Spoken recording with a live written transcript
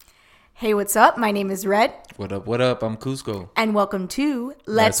Hey, what's up? My name is Red. What up, what up? I'm Cusco. And welcome to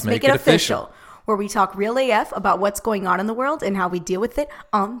Let's Make It Official, where we talk real AF about what's going on in the world and how we deal with it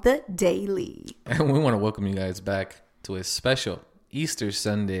on the daily. And we want to welcome you guys back to a special Easter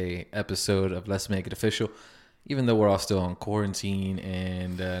Sunday episode of Let's Make It Official. Even though we're all still on quarantine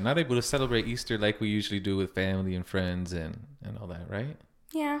and not able to celebrate Easter like we usually do with family and friends and all that, right?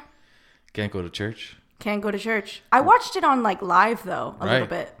 Yeah. Can't go to church. Can't go to church. I watched it on live though, a little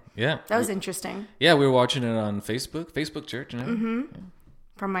bit. Yeah. That was interesting. Yeah, we were watching it on Facebook Church. Yeah.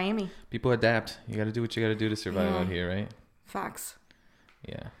 From Miami. People adapt. You got to do what you got to do to survive out here, right? Facts.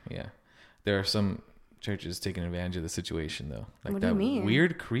 Yeah. There are some churches taking advantage of the situation, though. Like what do you mean?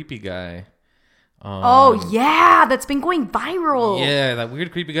 Weird, creepy guy. Oh, yeah. That's been going viral. Yeah, that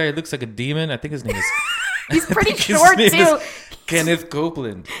weird, creepy guy. He looks like a demon. I think his name is... He's pretty short, too. Kenneth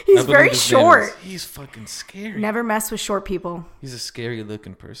Copeland. He's very short. He's fucking scary. Never mess with short people. He's a scary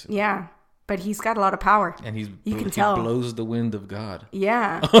looking person. Yeah, but he's got a lot of power. And he blows the wind of God.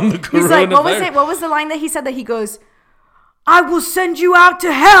 Yeah. On the coronavirus. He's like, what was it? What was the line that he said that he goes, I will send you out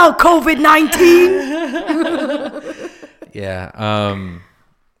to hell, COVID-19. Yeah.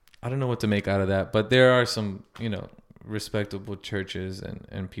 I don't know what to make out of that, but there are some, respectable churches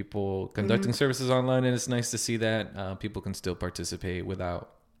and people conducting services online, and it's nice to see that people can still participate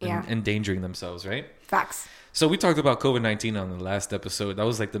without endangering themselves, right? Facts. So we talked about COVID-19 on the last episode. That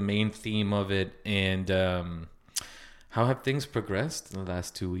was like the main theme of it. And how have things progressed in the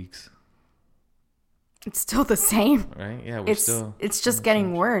last 2 weeks? It's still the same. Right? Yeah, it's just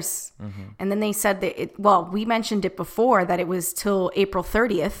getting worse. Mm-hmm. And then they said that we mentioned it before that it was till April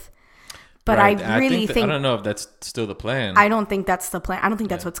 30th. But right. I think I don't know if that's still the plan. I don't think that's the plan. I don't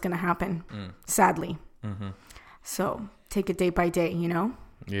think that's what's going to happen, sadly. Mm-hmm. So take it day by day,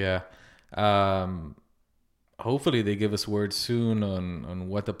 Yeah. Hopefully they give us word soon on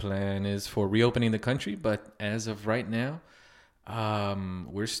what the plan is for reopening the country. But as of right now,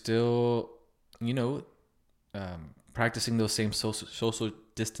 we're still, practicing those same social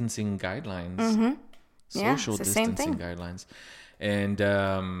distancing guidelines. Mm-hmm. Social distancing guidelines. And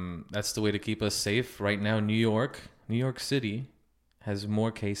that's the way to keep us safe. Right now, New York City has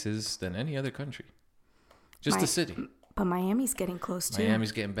more cases than any other country. Just the city. But Miami's getting close too.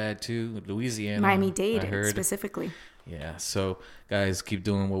 Miami's getting bad too. Louisiana. Miami-Dade specifically. Yeah. So guys, keep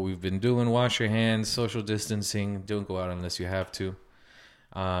doing what we've been doing. Wash your hands, social distancing. Don't go out unless you have to.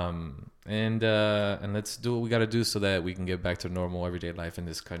 And let's do what we got to do so that we can get back to normal everyday life in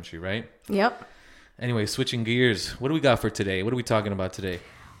this country, right? Yep. Anyway, switching gears. What do we got for today? What are we talking about today?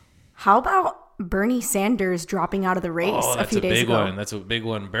 How about Bernie Sanders dropping out of the race a few days ago? That's a big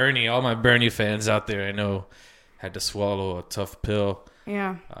one. Bernie, all my Bernie fans out there, I know, had to swallow a tough pill.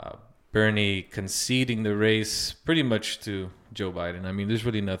 Yeah. Bernie conceding the race pretty much to Joe Biden. I mean, there's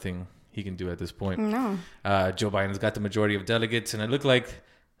really nothing he can do at this point. No. Joe Biden's got the majority of delegates, and it looked like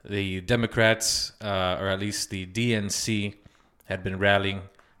the Democrats, or at least the DNC, had been rallying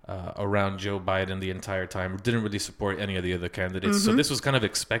around Joe Biden the entire time. Didn't really support any of the other candidates. Mm-hmm. So this was kind of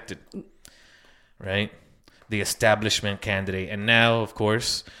expected, right? The establishment candidate. And now, of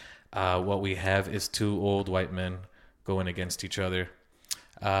course, what we have is two old white men going against each other.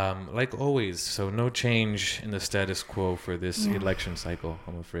 Like always. So no change in the status quo for this election cycle,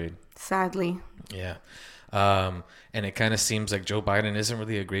 I'm afraid. Sadly. Yeah. And it kind of seems like Joe Biden isn't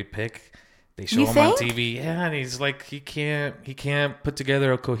really a great pick. They show him on TV, and he's like he can't put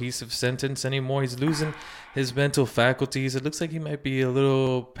together a cohesive sentence anymore. He's losing his mental faculties. It looks like he might be a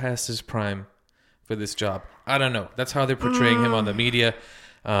little past his prime for this job. I don't know. That's how they're portraying him on the media.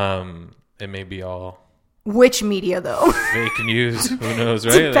 It may be all which media though? Fake news. Who knows,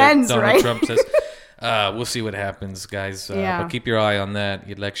 right? Depends, like right? Donald Trump says. We'll see what happens, guys. But keep your eye on that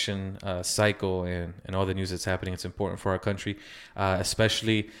election cycle and all the news that's happening. It's important for our country,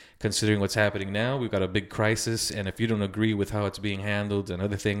 especially considering what's happening now. We've got a big crisis, and if you don't agree with how it's being handled and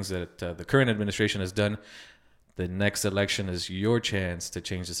other things that the current administration has done, the next election is your chance to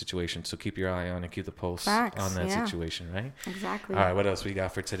change the situation. So keep your eye on and keep the pulse on that situation, right? Exactly. All right, what else we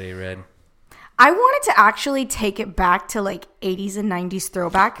got for today, Red? I wanted to actually take it back to 80s and 90s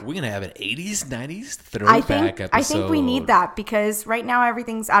throwback. We're going to have an 80s, 90s throwback episode. I think we need that because right now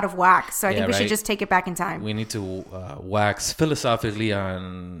everything's out of whack. So I think we should just take it back in time. We need to wax philosophically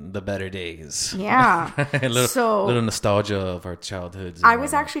on the better days. Yeah. a little nostalgia of our childhoods. I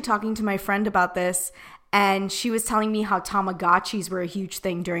was actually talking to my friend about this, and she was telling me how Tamagotchis were a huge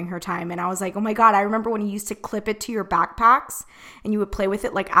thing during her time. And I was like, oh my God, I remember when you used to clip it to your backpacks and you would play with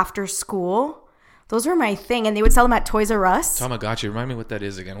it after school. Those were my thing. And they would sell them at Toys R Us. Tamagotchi. Remind me what that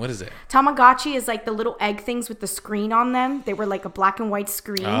is again. What is it? Tamagotchi is like the little egg things with the screen on them. They were like a black and white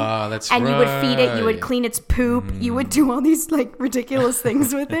screen. Oh, that's and right. you would feed it. You would clean its poop. You would do all these like ridiculous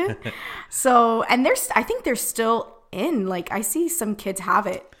things with it. So, and I think they're still in. Like, I see some kids have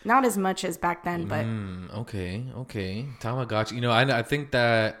it. Not as much as back then, but. Okay. Tamagotchi. You know, I think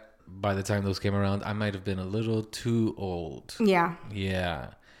that by the time those came around, I might have been a little too old. Yeah.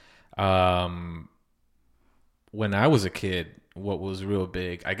 Yeah. When I was a kid, what was real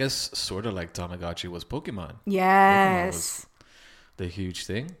big, I guess sort of like Tamagotchi, was Pokemon. Yes. Pokemon was the huge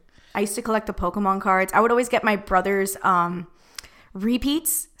thing. I used to collect the Pokemon cards. I would always get my brother's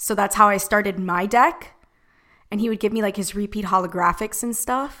repeats. So that's how I started my deck. And he would give me like his repeat holographics and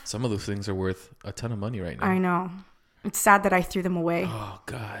stuff. Some of those things are worth a ton of money right now. I know. It's sad that I threw them away. Oh,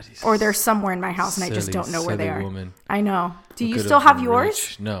 God. Or they're somewhere in my house and I just don't know where they are. Woman. I know. Do you still have yours?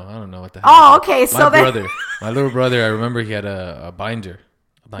 Rich. No, I don't know what the hell. Oh, okay. So my little brother, I remember he had a binder.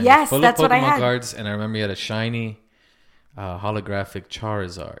 Yes, full that's of Pokemon what I had. cards, and I remember he had a shiny holographic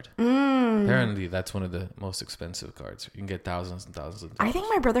Charizard. Apparently, that's one of the most expensive cards. You can get thousands and thousands of dollars. I think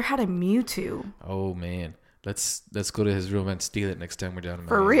my brother had a Mewtwo. Oh, man. Let's go to his room and steal it next time we're down in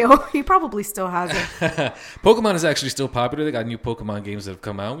For real. He probably still has it. Pokemon is actually still popular. They got new Pokemon games that have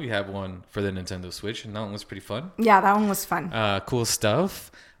come out. We have one for the Nintendo Switch, and that one was pretty fun. Yeah, that one was fun. Cool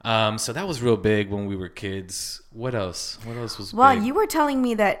stuff. So that was real big when we were kids. What else? What else was well, big? you were telling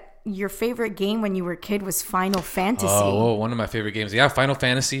me that your favorite game when you were a kid was Final Fantasy. Oh, one of my favorite games. Yeah, Final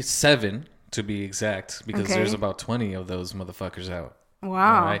Fantasy 7 to be exact, because there's about 20 of those motherfuckers out.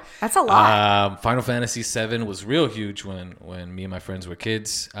 Wow, right. That's a lot. Final Fantasy 7 was real huge when me and my friends were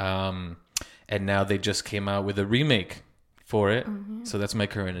kids. And now they just came out with a remake for it. Mm-hmm. So that's my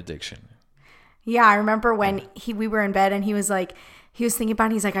current addiction. Yeah, I remember when we were in bed and he was thinking about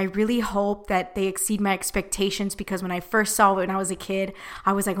it. He's like, I really hope that they exceed my expectations, because when I first saw it when I was a kid,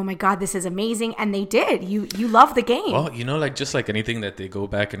 I was like, oh my God, this is amazing. And they did. You love the game. Well, like just like anything that they go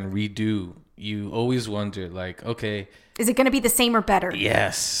back and redo, you always wonder, like, okay, is it going to be the same or better?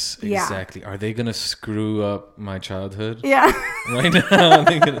 Yes, exactly. Yeah. Are they going to screw up my childhood? Yeah. Right now,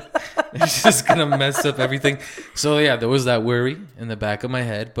 they're just going to mess up everything. So yeah, there was that worry in the back of my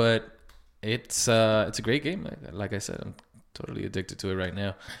head, but it's a great game. Like I said, I'm totally addicted to it right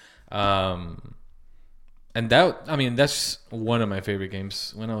now. And that's one of my favorite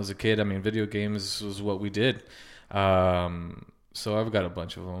games. When I was a kid, video games was what we did. So I've got a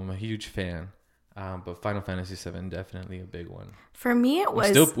bunch of them. I'm a huge fan. But Final Fantasy 7 definitely a big one. For me, it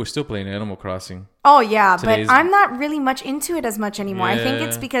was... We're still playing Animal Crossing. Oh, yeah. But I'm not really much into it as much anymore. Yeah. I think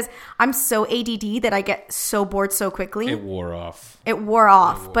it's because I'm so ADD that I get so bored so quickly. It wore off.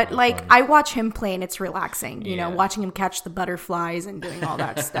 But like, I watch him play and it's relaxing. You know, watching him catch the butterflies and doing all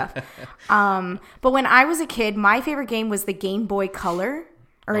that stuff. But when I was a kid, my favorite game was the Game Boy Color.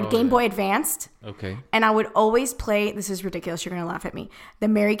 Or Game Boy Advanced. Okay. And I would always play, this is ridiculous, you're going to laugh at me, the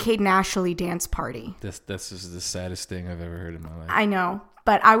Mary-Kate and Ashley Dance Party. This is the saddest thing I've ever heard in my life. I know,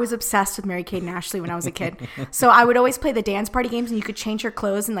 but I was obsessed with Mary-Kate and Ashley when I was a kid. So I would always play the dance party games, and you could change your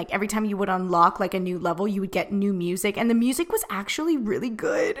clothes, and like every time you would unlock like a new level, you would get new music, and the music was actually really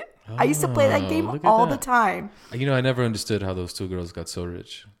good. I used to play that game all the time. You know, I never understood how those two girls got so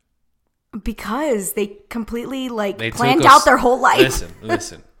rich. Because they completely planned out their whole life.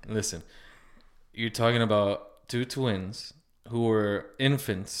 Listen. You're talking about two twins who were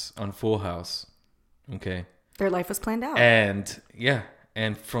infants on Full House. Okay. Their life was planned out.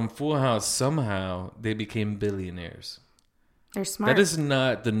 And from Full House, somehow they became billionaires. They're smart. That is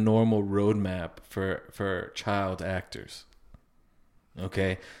not the normal roadmap for child actors.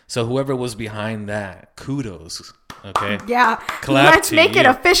 Okay, so whoever was behind that, kudos. Okay, yeah, let's make it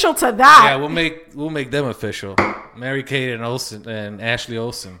official to that. Yeah, we'll make them official. Mary-Kate and Ashley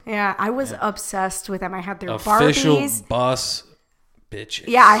Olsen. Yeah, I was obsessed with them. I had their official Barbies. Boss bitches.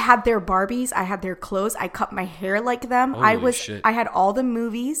 Yeah, I had their Barbies. I had their clothes. I cut my hair like them. Holy shit. I had all the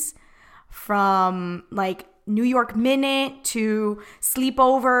movies from like New York Minute to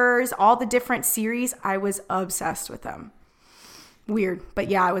Sleepovers, all the different series. I was obsessed with them. Weird, but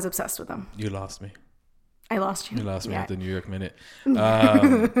yeah, I was obsessed with them. You lost me. I lost you. You lost me at the New York Minute.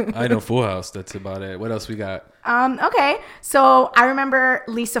 I know Full House. That's about it. What else we got? Okay, so I remember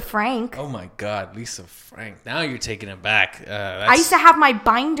Lisa Frank. Oh my God, Lisa Frank. Now you're taking it back. I used to have my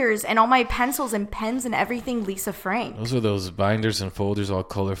binders and all my pencils and pens and everything Lisa Frank. Those were those binders and folders all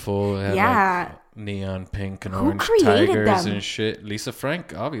colorful. It had like neon pink and orange tigers them? And shit. Lisa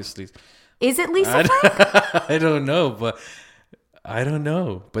Frank, obviously. Is it Lisa Frank? I don't know,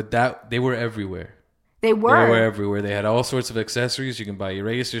 but they were everywhere. They were everywhere. They had all sorts of accessories. You can buy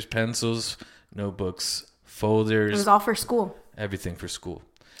erasers, pencils, notebooks, It folders, was all for school. everything for school.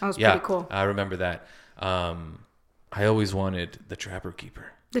 That was pretty cool. I remember that. I always wanted the Trapper Keeper.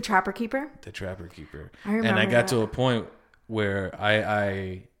 The Trapper Keeper? The Trapper Keeper. I remember and I got that. to a point where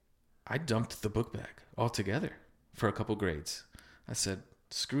I dumped the book bag altogether for a couple grades. I said,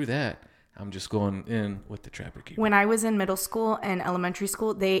 screw that. I'm just going in with the Trapper Keeper. When I was in middle school and elementary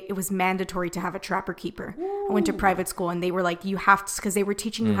school, it was mandatory to have a Trapper Keeper. Ooh. I went to private school and they were like, you have to, because they were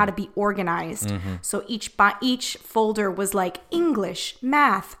teaching you how to be organized. Mm-hmm. So each folder was like English,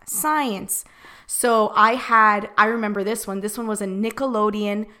 math, science. So I remember this one. This one was a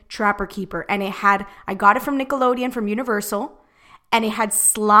Nickelodeon Trapper Keeper. And I got it from Nickelodeon, from Universal. And it had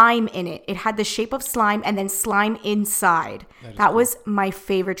slime in it. It had the shape of slime and then slime inside. That cool. was my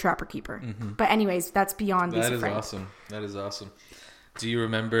favorite Trapper Keeper. Mm-hmm. But anyways, that's beyond this. That is awesome. That is awesome. Do you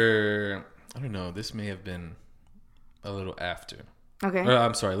remember, I don't know, this may have been a little after. Okay. Or,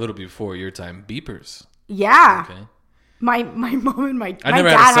 I'm sorry, a little before your time. Beepers. Yeah. Okay. My mom and my I never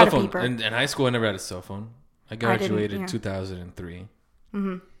dad had a cell had a beeper. phone. In high school, I never had a cell phone. I graduated in 2003.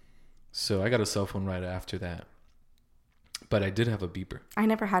 Mm-hmm. So I got a cell phone right after that. But I did have a beeper. I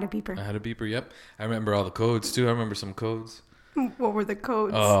never had a beeper. I had a beeper, yep. I remember all the codes, too. I remember some codes. What were the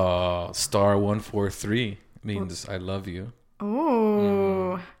codes? Star 143 means I love you.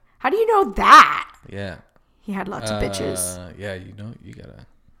 Oh. How do you know that? Yeah. He had lots of bitches. Yeah, you know, you gotta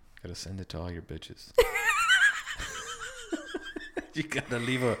send it to all your bitches. You gotta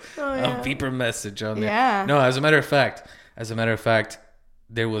leave a beeper message on there. Yeah. No, as a matter of fact,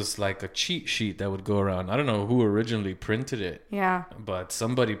 there was like a cheat sheet that would go around. I don't know who originally printed it. Yeah. But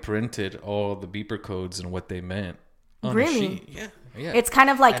somebody printed all the beeper codes and what they meant on really? a sheet. Yeah. Yeah. It's kind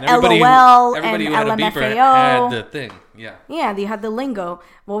of like and LOL and who had a beeper LMFAO. had the thing. Yeah. Yeah, they had the lingo.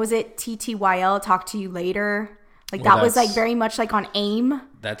 What was it? TTYL, talk to you later. Like Well, that was like very much like on AIM.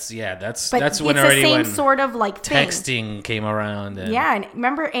 That's But when it's already the same when sort of like thing. texting came around. And Yeah, and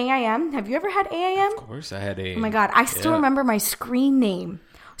remember AIM? Have you ever had AIM? of course, I had AIM. Oh my god, I still remember my screen name.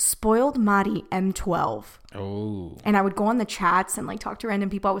 Spoiled Mari M12. Oh. And I would go on the chats and like talk to random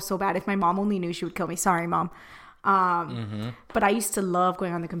people. I was so bad. If my mom only knew, she would kill me. Sorry, mom. But I used to love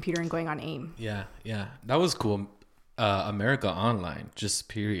going on the computer and going on AIM. Yeah, yeah. That was cool. America Online, just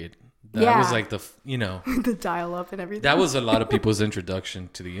period. That was like the dial-up and everything. That was a lot of people's introduction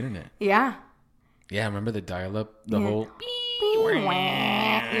to the internet. Yeah. Yeah, remember the dial-up? The whole...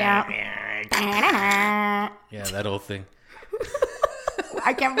 Yeah. Yeah, that whole thing.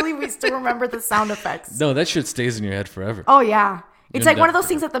 I can't believe we still remember the sound effects. No, that shit stays in your head forever. Oh, yeah. It's like one of those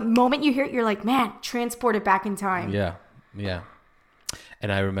things that the moment you hear it, you're like, man, transported back in time. Yeah, yeah. And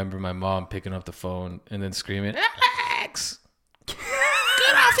I remember my mom picking up the phone and then screaming, Alex! Get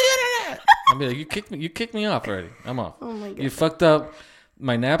off the internet! I'd be like, you kicked me off already. I'm off. Oh my God. You fucked up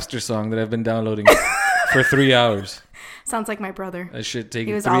my Napster song that I've been downloading for 3 hours. Sounds like my brother. That shit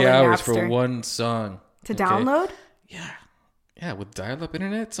taking was 3 all in hours Napster. for one song. To download? Yeah. Yeah, with dial-up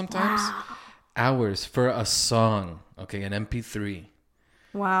internet sometimes. Wow. Hours for a song. Okay, an MP3.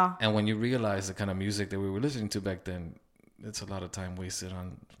 Wow. And when you realize the kind of music that we were listening to back then, it's a lot of time wasted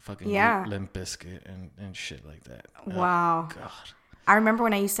on fucking Limp Bizkit and shit like that. Wow. Oh, God. I remember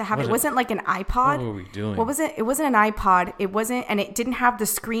when I used to have it wasn't like an iPod. What were we doing? What was it? It wasn't an iPod. It wasn't, and it didn't have the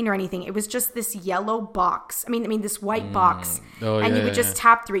screen or anything. It was just this yellow box. I mean this white box. Oh, and you would just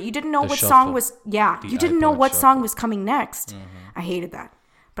tap through it. You didn't know what shuffle. song was. Yeah, you didn't know iPod what shuffle. song was coming next. I hated that,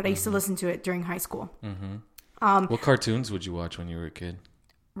 but I used to listen to it during high school. What cartoons would you watch when you were a kid?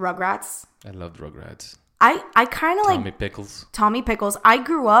 Rugrats. I loved Rugrats. I kind of like Tommy Pickles. Tommy Pickles. I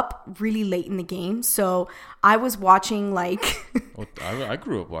grew up really late in the game, so I was watching like Well, I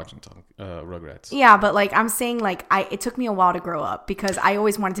grew up watching Rugrats. yeah, but like I'm saying like it took me a while to grow up because I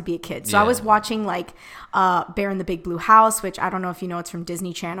always wanted to be a kid. So I was watching like Bear in the Big Blue House, which I don't know if you know, it's from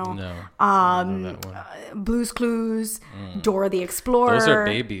Disney Channel. No. I don't know that one. Blue's Clues, Dora the Explorer. Those are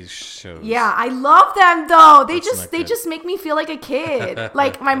babies shows. Yeah, I love them though. They That's just make me feel like a kid.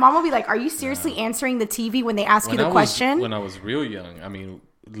 Like my mom will be like, "Are you seriously answering the TV when they ask you the question?" When I was real young, I mean,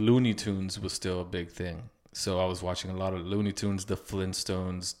 Looney Tunes was still a big thing. So I was watching a lot of Looney Tunes, the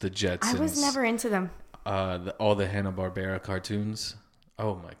Flintstones, the Jetsons. I was never into them. All the Hanna-Barbera cartoons.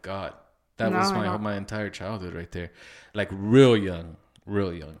 Oh my God. That was my entire childhood right there. Like real young.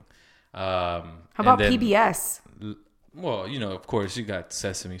 How about PBS? Well, of course you got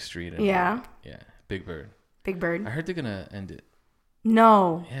Sesame Street. And, yeah. Big Bird. Big Bird. I heard they're going to end it.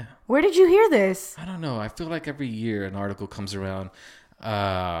 No. Yeah. Where did you hear this? I don't know. I feel like every year an article comes around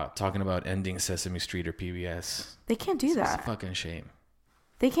talking about ending Sesame Street or PBS. They can't do that. It's a fucking shame.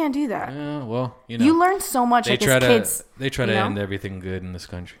 They can't do that. Yeah, well, you learn so much as kids. They try to end everything good in this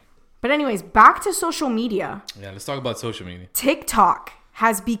country. But anyways, back to social media. Yeah, let's talk about social media. TikTok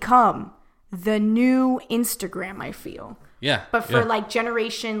has become the new Instagram, I feel. Yeah. But for like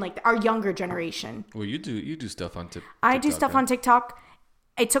generation, like our younger generation. Well, you do stuff on TikTok. I do stuff on TikTok.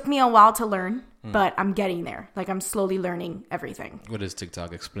 It took me a while to learn, but I'm getting there. Like I'm slowly learning everything. What is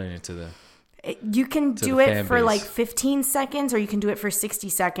TikTok? Explain it to the... You can do it for like 15 seconds or you can do it for 60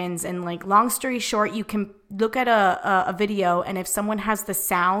 seconds. And like long story short, you can look at a video, and if someone has the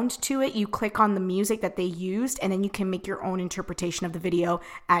sound to it, you click on the music that they used, and then you can make your own interpretation of the video.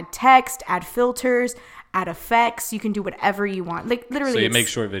 Add text, add filters, add effects. You can do whatever you want. Like literally. So you make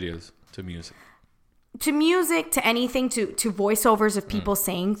short videos to music. To music, to anything, to voiceovers of people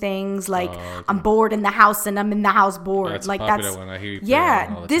saying things like, I'm bored in the house and I'm in the house bored. That's like a popular one. I hear you play yeah,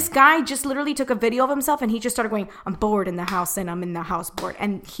 that all the this time. guy just literally took a video of himself and he just started going, I'm bored in the house and I'm in the house bored.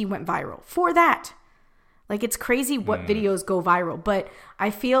 And he went viral for that. Like, it's crazy what videos go viral. But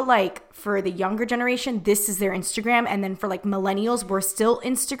I feel like for the younger generation, this is their Instagram. And then for like millennials, we're still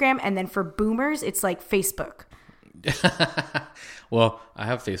Instagram. And then for boomers, it's like Facebook. Well, I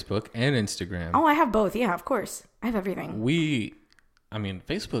have Facebook and Instagram. Oh, I have both. Yeah, of course. I have everything.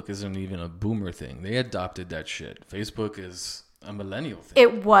 Facebook isn't even a boomer thing. They adopted that shit. Facebook is a millennial thing.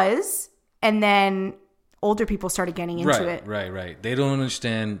 It was. And then older people started getting into it. Right. They don't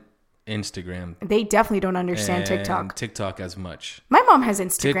understand Instagram. They definitely don't understand TikTok as much. My mom has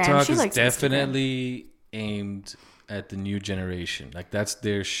Instagram. TikTok she likes is definitely aimed at the new generation. Like, that's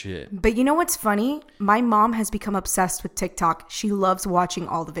their shit. But you know what's funny? My mom has become obsessed with TikTok. She loves watching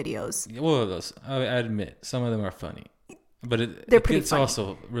all the videos. Well, I admit some of them are funny, but it's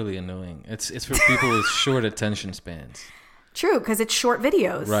also really annoying. It's for people with short attention spans. True, because it's short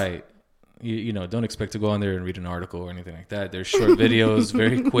videos. Right. You know, don't expect to go on there and read an article or anything like that. They're short videos,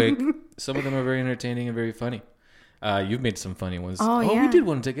 very quick. Some of them are very entertaining and very funny. You've made some funny ones. Oh, yeah. We did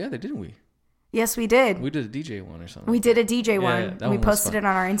one together, didn't we? Yes, we did. We did a DJ one or something. We did a DJ one. That we one posted it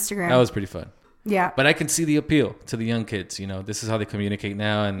on our Instagram. That was pretty fun. Yeah. But I can see the appeal to the young kids. You know, this is how they communicate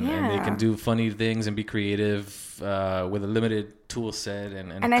now, and they can do funny things and be creative with a limited tool set,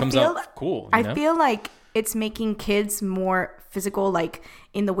 and it comes out cool. I feel like it's making kids more physical, like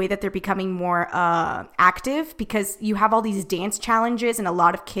in the way that they're becoming more active, because you have all these dance challenges, and a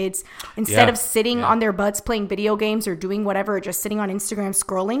lot of kids, instead of sitting on their butts playing video games or doing whatever, or just sitting on Instagram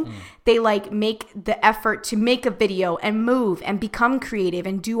scrolling, they like make the effort to make a video and move and become creative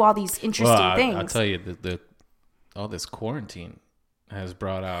and do all these interesting things. I'll tell you, all this quarantine has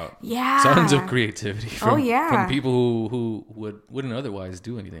brought out tons of creativity from people who wouldn't otherwise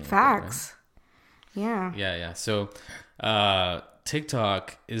do anything. Facts. Like that, right? Yeah. So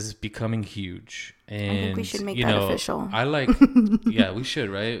TikTok is becoming huge, and I think we should make that official. I like we should,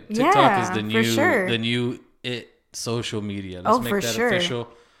 right? TikTok is the new social media. Let's make that official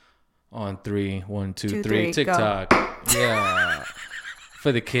on 3, 1, 2, 3. TikTok. Yeah.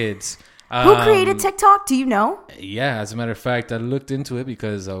 For the kids. Who created TikTok? Do you know? Yeah, as a matter of fact, I looked into it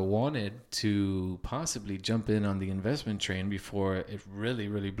because I wanted to possibly jump in on the investment train before it really,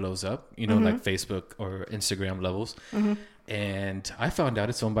 really blows up, like Facebook or Instagram levels. And I found out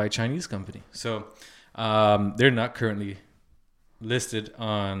it's owned by a Chinese company. So they're not currently listed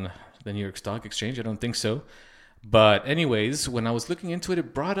on the New York Stock Exchange. I don't think so. But anyways, when I was looking into it,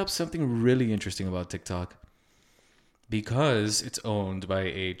 it brought up something really interesting about TikTok. Because it's owned by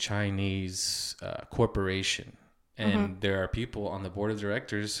a Chinese corporation. And there are people on the board of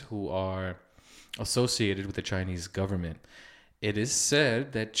directors who are associated with the Chinese government. It is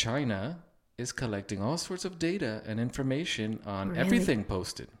said that China is collecting all sorts of data and information on everything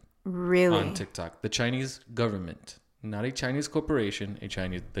posted on TikTok. The Chinese government, not a Chinese corporation,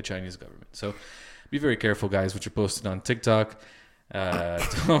 the Chinese government. So be very careful, guys, what you're posting on TikTok.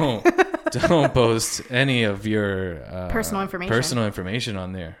 Don't post any of your personal information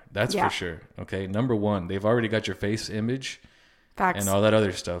on there. That's for sure. Okay. Number one, they've already got your face image and all that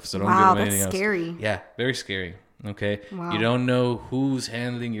other stuff. So don't give them anything else. Scary. Yeah, very scary. Okay. Wow. You don't know who's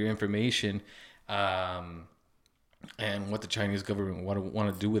handling your information, and what the Chinese government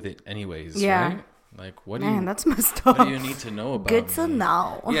want to do with it, anyways. Yeah. Right? Like, that's messed up. What do you need to know about? Good to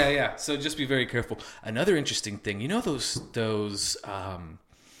know. Yeah. So just be very careful. Another interesting thing, those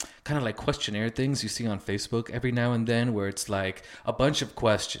kind of like questionnaire things you see on Facebook every now and then, where it's like a bunch of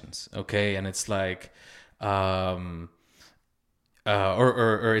questions, okay, and it's like, or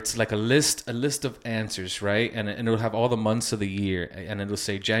it's like a list of answers, right? And it'll have all the months of the year, and it'll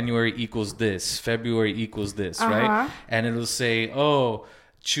say January equals this, February equals this, right? And it'll say,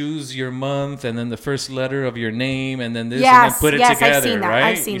 choose your month and then the first letter of your name and then this and then put it together, right?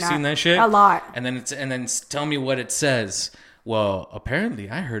 I've seen that. You've seen that shit? A lot. And then tell me what it says. Well, apparently,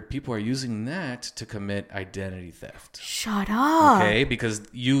 I heard people are using that to commit identity theft. Shut up. Okay, because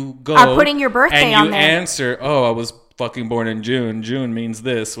you go Are putting your birthday and on you there. answer, "Oh, I was fucking born in June. June means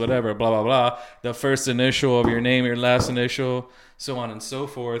this, whatever, blah blah blah." The first initial of your name, your last initial, so on and so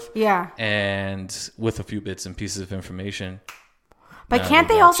forth. Yeah. And with a few bits and pieces of information. But Now can't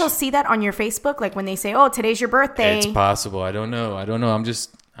we they got also you. see that on your Facebook? Like when they say, "Oh, today's your birthday." It's possible. I don't know. I'm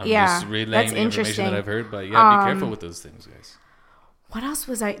just Yeah, relaying that's the information interesting. that I've heard. But yeah, be careful with those things, guys. What else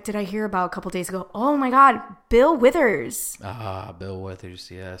did I hear about a couple days ago? Oh my God, Bill Withers. Bill Withers,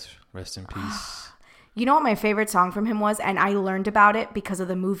 yes. Rest in peace. You know what my favorite song from him was? And I learned about it because of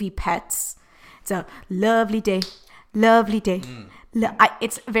the movie Pets. It's a lovely day, lovely day.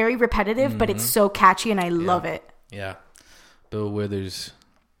 It's very repetitive, but it's so catchy and I love it. Yeah. Bill Withers.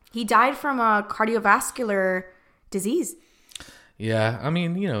 He died from a cardiovascular disease. Yeah, I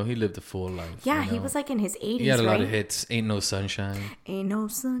mean, he lived a full life. Yeah, he was like in his 80s, He had a right? lot of hits. Ain't No Sunshine. Ain't no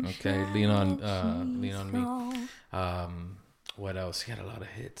sunshine. Okay, Lean on Me. What else? He had a lot of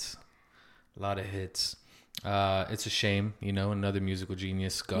hits. It's a shame, another musical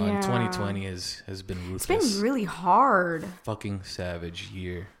genius gone. Yeah. 2020 has been ruthless. It's been really hard. Fucking savage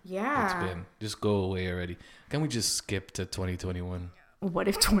year. Yeah. It's been. Just go away already. Can we just skip to 2021? What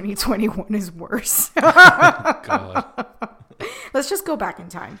if 2021 is worse? God. Let's just go back in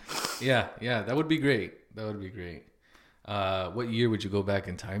time. Yeah, that would be great. What year would you go back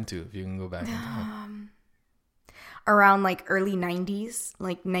in time to if you can go back in time? Around like early 90s,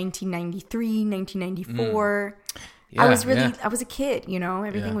 like 1993, 1994. Yeah, I was a kid,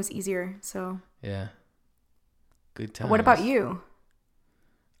 everything Yeah. was easier. So Yeah. Good time. what about you?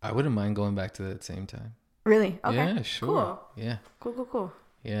 I wouldn't mind going back to that same time. Really? Okay. Yeah, sure. Cool. Yeah. Cool.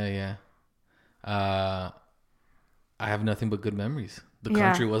 Yeah. I have nothing but good memories. The Yeah.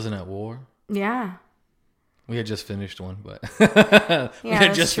 country wasn't at war. Yeah. We had just finished one, but we Yeah, had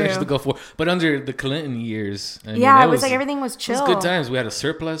that's just finished true. the Gulf War. But under the Clinton years, I mean, Yeah, that it was like everything was It was chill. good times. We had a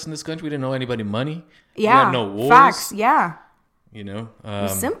surplus in this country. We didn't owe anybody money. Yeah. We had no wars. Facts. Yeah. It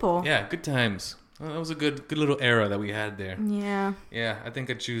was simple. Yeah, good times. Well, that was a good little era that we had there. Yeah. Yeah, I think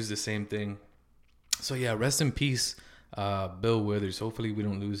I'd choose the same thing. So yeah, rest in peace, Bill Withers. Hopefully we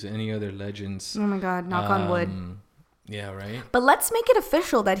don't lose any other legends. Oh my God. Knock on wood. Yeah, right. But let's make it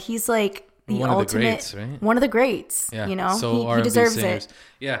official that he's like the One of the ultimate, greats, right? one of the greats. Yeah. So he R&B deserves singers. it.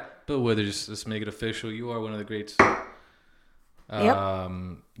 Yeah, Bill Withers. Let's make it official. You are one of the greats. Yep.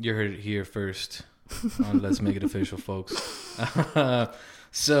 You heard it here first. Let's make it official, folks.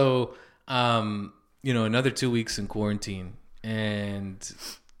 So, another 2 weeks in quarantine, and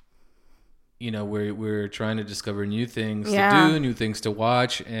we're trying to discover new things to do, new things to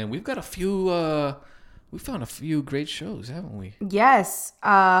watch, and we've got a few. We found a few great shows, haven't we? Yes.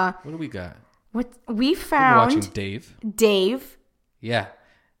 What do we got? What we We're found watching Dave. Dave. Yeah.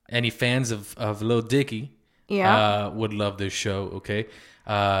 Any fans of Lil Dicky would love this show, okay?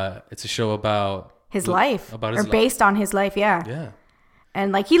 It's a show about His life. About his or based on his life, yeah. Yeah.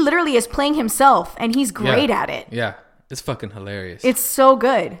 And like he literally is playing himself and he's great at it. Yeah. It's fucking hilarious. It's so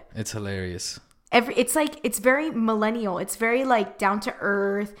good. It's hilarious. It's very millennial. It's very like down to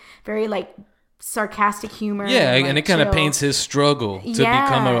earth, very like sarcastic humor. Yeah, like, and it kind of chill. paints his struggle to Yeah,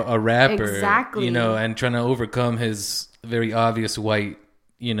 become a rapper. exactly. And trying to overcome his very obvious white,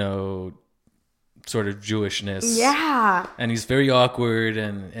 sort of Jewishness. Yeah. And he's very awkward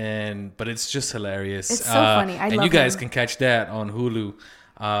but it's just hilarious. It's so funny. I and love you guys him. can catch that on Hulu.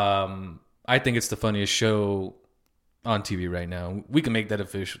 I think it's the funniest show on TV right now. We can make that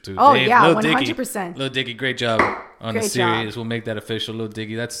official too. Oh, Dave, yeah, Lil Dicky. 100%. Lil Dicky, great job on the Great series. job. We'll make that official. Lil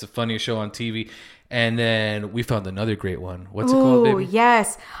Dicky, that's the funniest show on TV. And then we found another great one. What's it called, Oh, baby?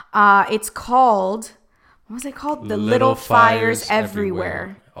 yes. It's called, what was it called? The Little Fires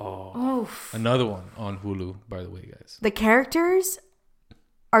Everywhere. Oh, another one on Hulu, by the way, guys. The characters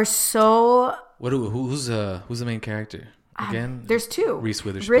are so... Who's the main character again? There's two. Reese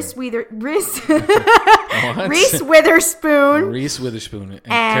Witherspoon. Reese Witherspoon Reese Witherspoon and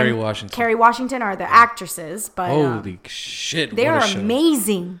and Kerry Washington. Kerry Washington are the actresses, but Holy shit! they what are a show.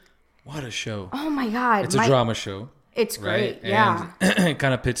 amazing. What a show! Oh my God. It's a drama show. It's great. Right? Yeah. And it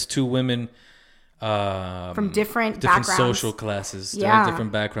kind of pits two women From different backgrounds. social classes, Yeah.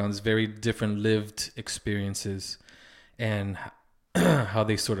 different backgrounds, very different lived experiences, and how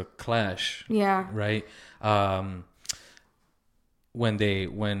they sort of clash. Yeah. Right. When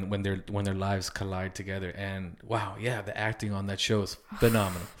their lives collide together, and wow, yeah, the acting on that show is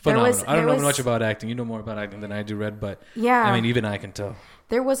phenomenal. I don't know much about acting. You know more about acting than I do, Red, but Yeah. I mean, even I can tell.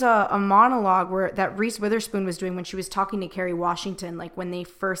 There was a monologue that Reese Witherspoon was doing when she was talking to Kerry Washington, like when they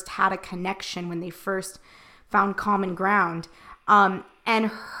first had a connection, when they first found common ground. And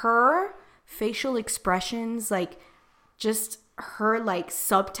her facial expressions, like just her like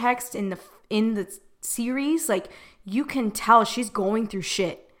subtext in the series, like you can tell she's going through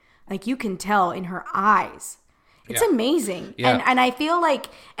shit. Like you can tell in her eyes. It's amazing. Yeah. And I feel like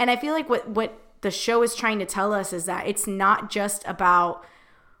what the show is trying to tell us is that it's not just about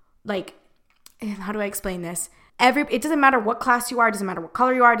like, how do I explain this? It doesn't matter what class you are, it doesn't matter what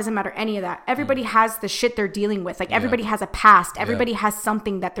color you are, it doesn't matter any of that. Everybody has the shit they're dealing with. Like everybody has a past. Everybody has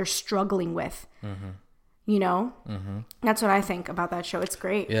something that they're struggling with. You know? That's what I think about that show. It's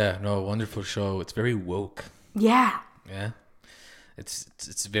great. Yeah, no, wonderful show. It's very woke. Yeah. Yeah.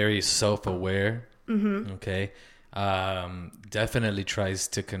 It's very self-aware. Okay. Definitely tries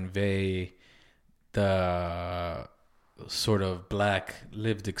to convey the sort of black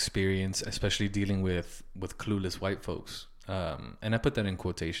lived experience, especially dealing with clueless white folks. And I put that in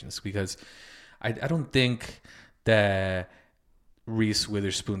quotations because I don't think that Reese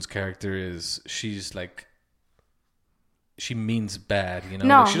Witherspoon's character she means bad, you know.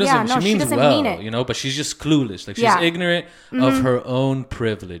 No, like she means doesn't well, mean it. you know, but she's just clueless. Like she's ignorant of her own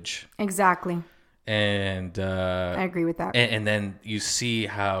privilege. Exactly. And I agree with that. And then you see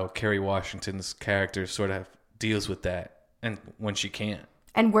how Kerry Washington's character sort of deals with that, and when she can't,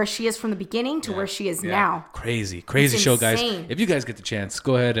 and where she is from the beginning to where she is now. Crazy show, guys. If you guys get the chance,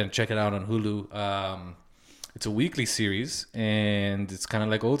 go ahead and check it out on Hulu. It's a weekly series, and it's kind of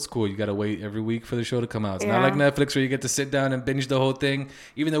like old school. You got to wait every week for the show to come out. It's not like Netflix where you get to sit down and binge the whole thing,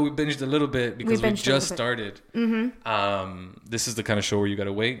 even though we binged a little bit because we just started. This is the kind of show where you got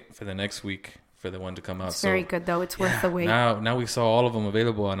to wait for the next week for the one to come out. It's very good, though. It's worth the wait. Now we saw all of them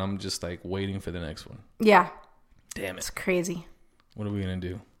available, and I'm just like waiting for the next one. Yeah. Damn it. It's crazy. What are we going to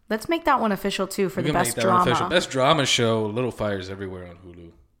do? Let's make that one official, too, for the best drama. Best drama show, Little Fires Everywhere on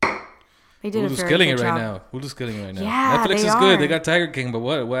Hulu. They did Hulu's killing it right now. Hulu's killing it right now. Yeah, Netflix is good. They got Tiger King, but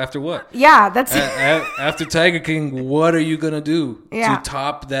what? After what? Yeah, that's after Tiger King. What are you gonna do to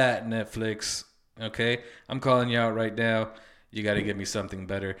top that, Netflix? Okay, I'm calling you out right now. You got to give me something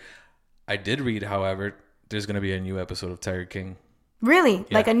better. I did read, however, there's gonna be a new episode of Tiger King. Really? Yeah.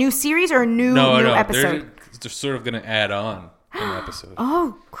 Like a new series or a new episode? They're sort of gonna add on an episode.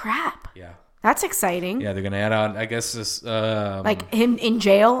 Oh crap! Yeah. That's exciting. Yeah, they're going to add on, I guess, this... like him in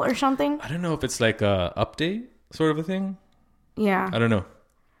jail or something? I don't know if it's like a update sort of a thing. Yeah. I don't know.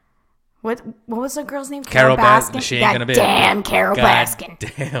 What was the girl's name? Carol Baskin. She ain't going to be... Damn Carol Baskin.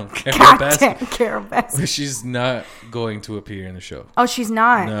 Damn Carol Baskin. Damn Carol Baskin. She's not going to appear in the show. Oh, she's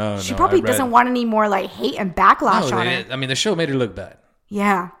not? No, She probably doesn't want any more like hate and backlash on her. I mean, the show made her look bad.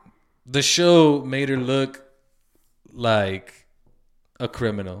 Yeah. The show made her look like a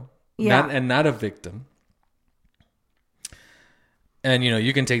criminal. Yeah. Not a victim. And,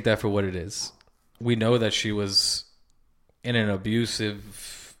 you can take that for what it is. We know that she was in an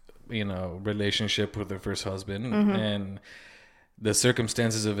abusive, relationship with her first husband. And the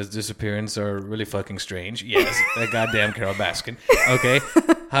circumstances of his disappearance are really fucking strange. Yes, that goddamn Carol Baskin. Okay.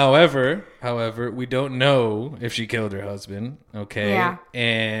 However, we don't know if she killed her husband. Okay. Yeah.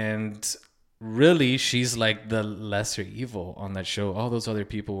 And really, she's like the lesser evil on that show. All those other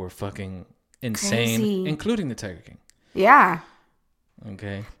people were fucking insane, crazy. Including the Tiger King. Yeah.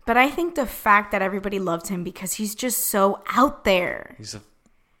 Okay. But I think the fact that everybody loved him because he's just so out there. He's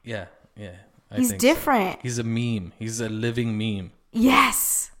He's different. So. He's a meme. He's a living meme.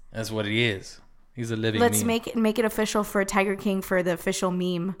 Yes. That's what he is. He's a living Let's meme. make it official for Tiger King for the official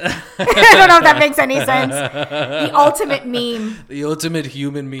meme. I don't know if that makes any sense. The ultimate meme. The ultimate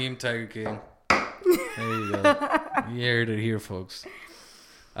human meme, Tiger King. There you go. You heard it here, folks.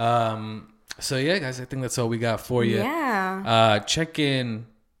 So yeah, guys, I think that's all we got for you. Yeah. Check in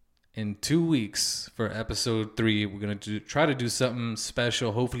 2 weeks for episode 3. We're gonna try to do something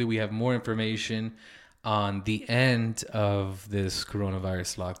special. Hopefully, we have more information on the end of this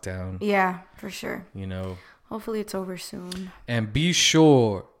coronavirus lockdown. Yeah, for sure. Hopefully it's over soon. And be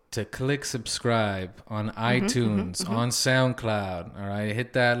sure to click subscribe on iTunes, on SoundCloud. All right,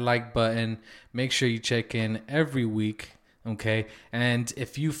 hit that like button. Make sure you check in every week. Okay, and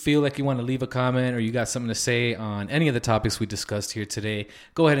if you feel like you want to leave a comment or you got something to say on any of the topics we discussed here today,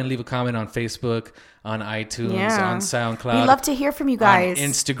 go ahead and leave a comment on Facebook, on iTunes, on SoundCloud. We love to hear from you guys. On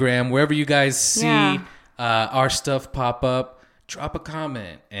Instagram, wherever you guys see our stuff pop up, drop a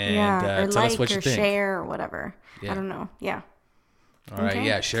comment and tell us what you think. Or share or whatever. I don't know. Yeah. All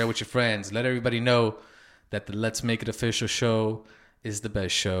right, share it with your friends. Let everybody know that the Let's Make It Official show is the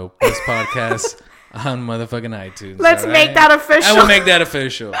best show, best podcast on motherfucking iTunes. Let's make that official. I will make that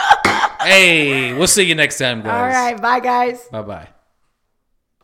official. Hey, we'll see you next time, guys. All right, bye, guys. Bye-bye.